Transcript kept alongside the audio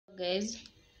guys,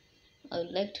 I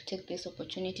would like to take this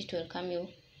opportunity to welcome you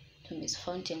to Miss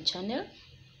Fountain channel.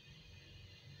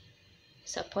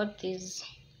 Support this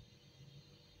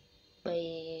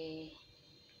by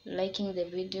liking the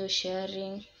video,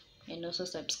 sharing, and also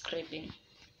subscribing.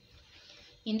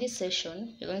 In this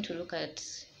session, we're going to look at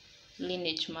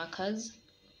lineage markers,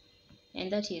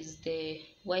 and that is the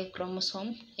Y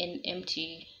chromosome and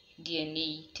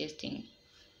mtDNA testing,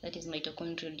 that is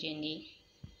mitochondrial DNA.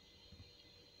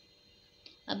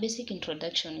 A basic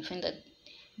introduction, we find that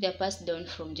they are passed down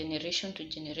from generation to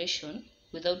generation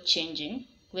without changing,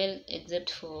 well, except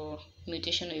for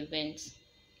mutational events.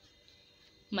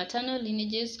 Maternal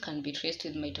lineages can be traced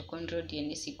with mitochondrial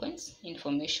DNA sequence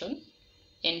information,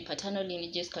 and paternal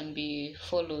lineages can be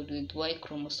followed with Y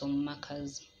chromosome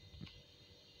markers.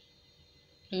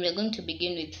 And we are going to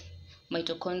begin with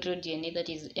mitochondrial DNA, that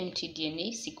is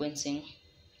mtDNA sequencing.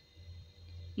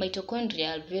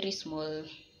 Mitochondria are very small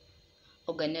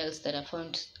organelles that are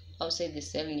found outside the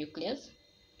cell nucleus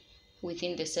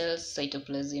within the cell's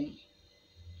cytoplasm.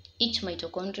 Each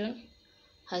mitochondrion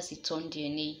has its own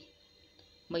DNA.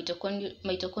 Mitochondrial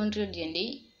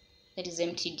DNA, that is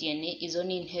mtDNA, is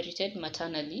only inherited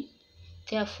maternally.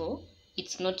 Therefore,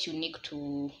 it's not unique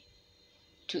to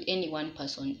any one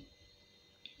person,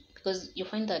 because you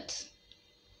find that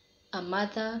a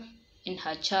mother and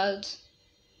her child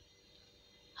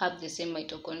have the same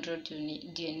mitochondrial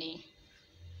DNA.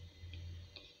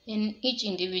 And each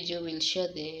individual will share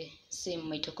the same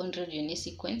mitochondrial DNA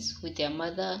sequence with their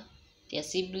mother, their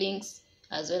siblings,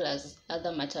 as well as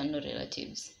other maternal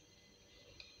relatives.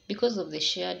 Because of the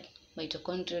shared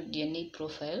mitochondrial DNA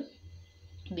profile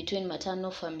between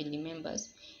maternal family members,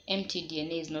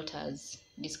 mtDNA is not as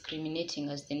discriminating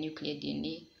as the nuclear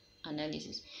DNA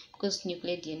analysis, because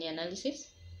nuclear DNA analysis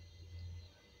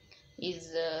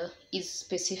is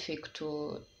specific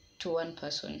to one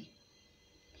person.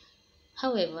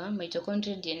 However,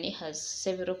 mitochondrial DNA has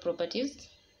several properties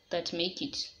that make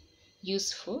it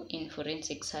useful in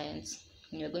forensic science.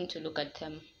 We are going to look at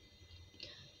them.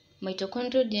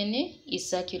 Mitochondrial DNA is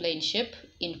circular in shape,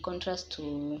 in contrast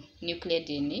to nuclear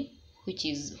DNA,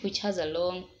 which has a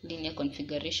long linear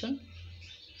configuration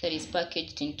that is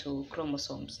packaged into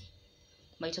chromosomes.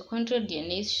 Mitochondrial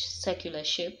DNA's circular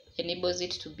shape enables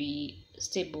it to be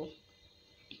stable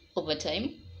over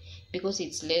time, because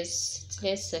it's less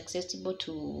susceptible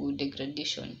to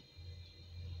degradation.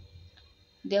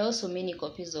 There are also many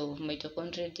copies of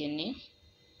mitochondrial DNA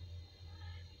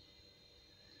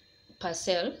per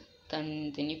cell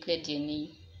than the nuclear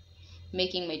DNA,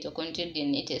 making mitochondrial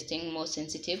DNA testing more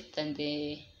sensitive than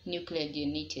the nuclear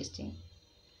DNA testing.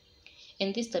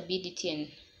 And this stability and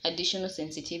additional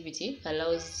sensitivity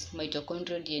allows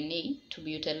mitochondrial DNA to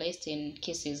be utilized in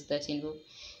cases that involve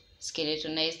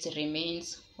skeletonized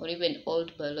remains or even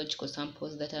old biological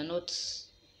samples that are not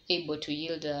able to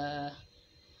yield a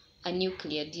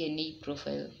nuclear DNA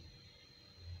profile.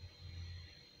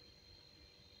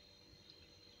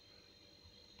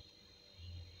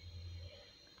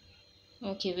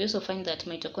 Okay, we also find that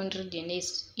mitochondrial DNA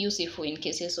is useful in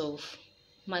cases of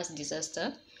mass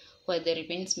disaster, where the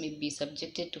remains may be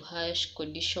subjected to harsh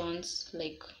conditions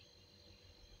like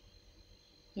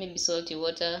maybe salty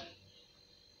water.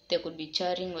 There could be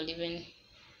charring or even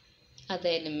other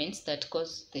elements that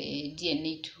cause the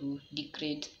DNA to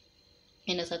degrade.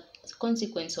 And as a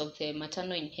consequence of the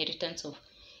maternal inheritance of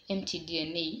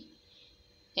mtDNA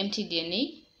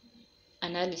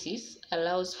analysis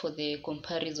allows for the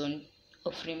comparison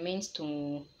of remains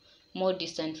to more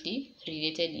distantly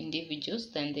related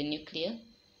individuals than the nuclear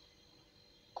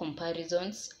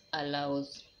comparisons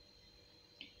allows.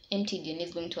 mtDNA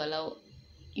is going to allow,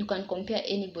 you can compare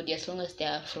anybody as long as they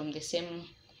are from the same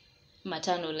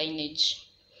maternal lineage.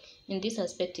 And this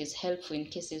aspect is helpful in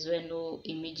cases where no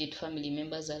immediate family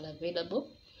members are available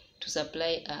to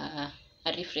supply a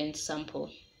reference sample.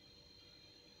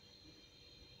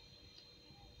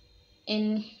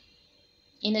 And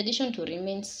in addition to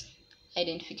remains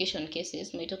identification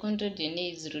cases, mitochondrial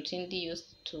DNA is routinely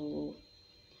used to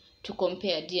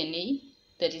compare DNA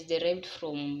that is derived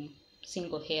from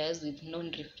single hairs with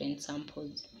non-reference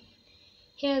samples.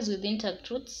 Hairs with intact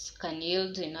roots can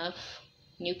yield enough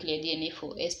nuclear DNA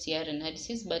for STR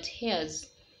analysis, but hairs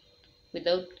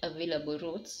without available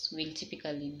roots will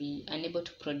typically be unable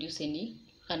to produce any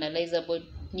analyzable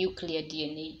nuclear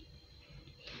DNA.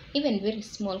 Even very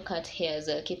small cat hairs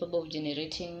are capable of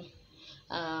generating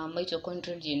a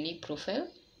mitochondrial DNA profile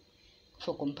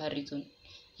for comparison.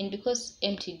 And because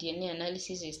mtDNA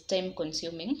analysis is time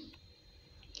consuming,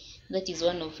 that is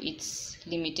one of its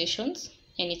limitations,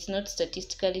 and it's not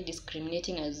statistically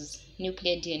discriminating as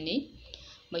nuclear DNA,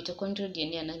 mitochondrial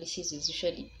DNA analysis is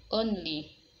usually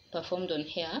only performed on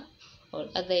hair or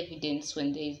other evidence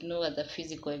when there is no other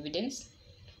physical evidence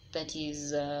that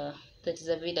is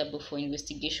available for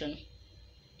investigation.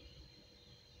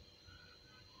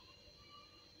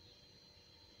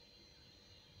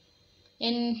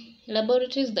 And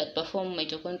laboratories that perform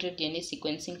mitochondrial DNA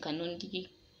sequencing can only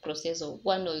process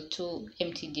 1 or 2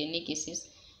 mtDNA cases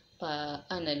per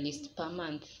analyst per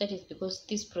month. That is because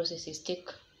these processes take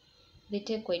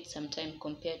quite some time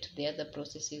compared to the other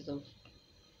processes of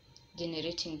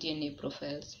generating DNA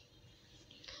profiles.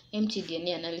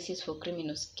 mtDNA analysis for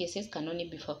criminal cases can only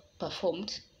be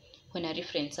performed when a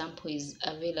reference sample is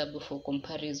available for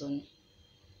comparison.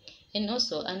 And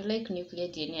also, unlike nuclear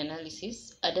DNA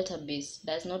analysis, a database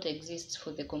does not exist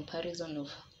for the comparison of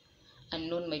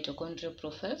unknown mitochondrial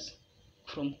profiles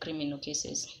from criminal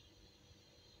cases.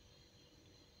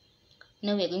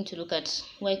 Now we are going to look at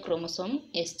Y chromosome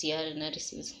STR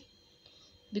analysis.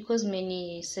 Because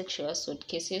many sexual assault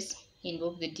cases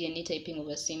involve the DNA typing of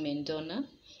a semen donor,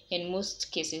 and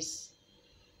most case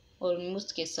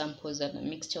samples are a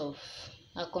mixture of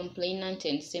a complainant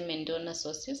and semen donor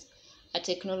sources, a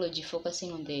technology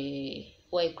focusing on the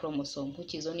Y chromosome,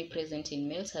 which is only present in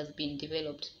males, has been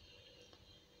developed.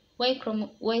 Y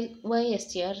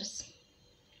STRs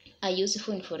are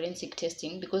useful in forensic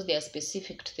testing because they are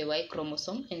specific to the Y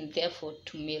chromosome and therefore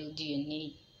to male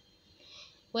DNA.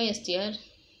 Y STR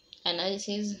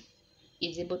analysis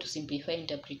is able to simplify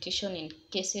interpretation in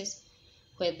cases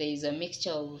where there is a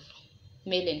mixture of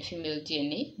male and female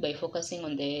DNA by focusing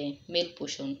on the male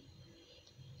portion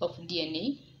of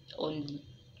DNA only.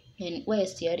 And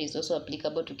YSTR is also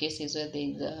applicable to cases where there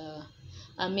is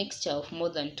a mixture of more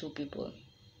than 2 people.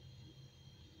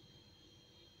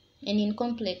 And in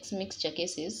complex mixture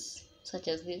cases, such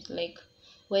as this, like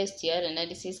YSTR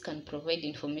analysis can provide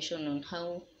information on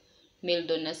how male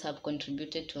donors have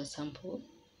contributed to a sample.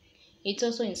 It's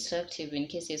also instructive in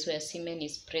cases where semen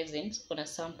is present on a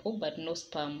sample but no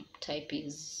sperm type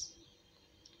is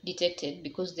detected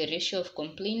because the ratio of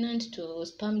complainant to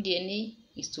sperm DNA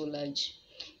is too large.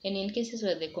 And in cases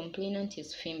where the complainant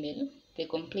is female, the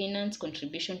complainant's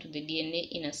contribution to the DNA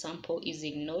in a sample is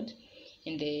ignored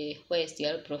and the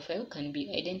YSTR profile can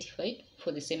be identified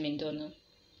for the semen donor.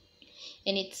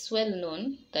 And it's well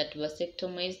known that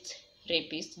vasectomized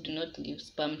rapists do not leave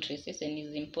sperm traces and it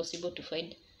is impossible to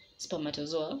find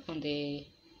spermatozoa on the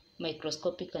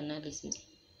microscopic analysis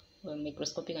or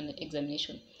microscopic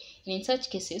examination. And in such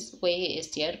cases,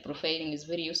 YSTR profiling is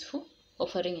very useful,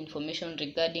 offering information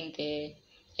regarding the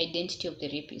identity of the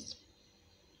rapist.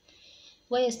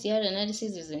 YSTR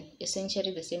analysis is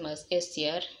essentially the same as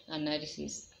STR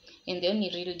analysis, and the only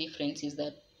real difference is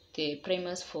that the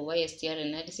primers for YSTR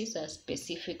analysis are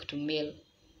specific to male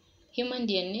human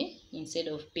DNA instead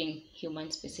of being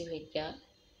human specific. They are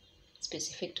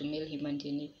specific to male human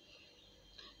DNA.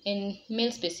 And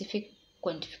male specific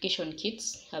quantification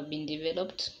kits have been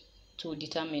developed to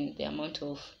determine the amount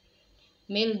of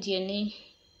male DNA,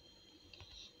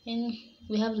 and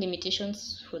we have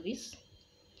limitations for this.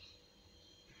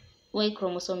 Y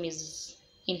chromosome is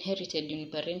inherited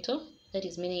uniparental, that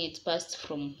is meaning it's passed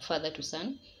from father to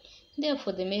son.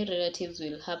 Therefore, the male relatives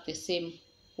will have the same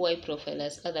Y profile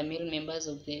as other male members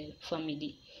of the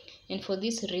family. And for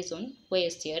this reason,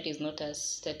 YSTR is not as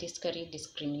statistically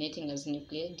discriminating as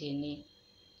nuclear DNA.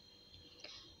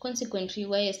 Consequently,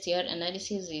 YSTR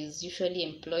analysis is usually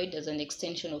employed as an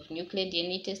extension of nuclear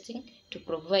DNA testing to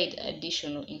provide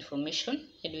additional information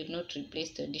and will not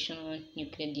replace the additional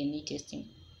nuclear DNA testing.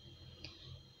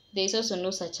 There is also no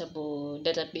searchable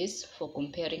database for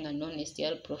comparing unknown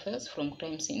STR profiles from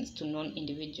crime scenes to known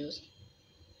individuals.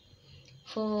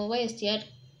 For YSTR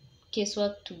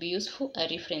casework to be useful, a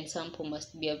reference sample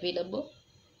must be available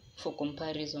for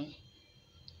comparison.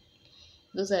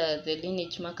 Those are the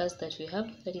lineage markers that we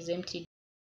have, that is mtDNA.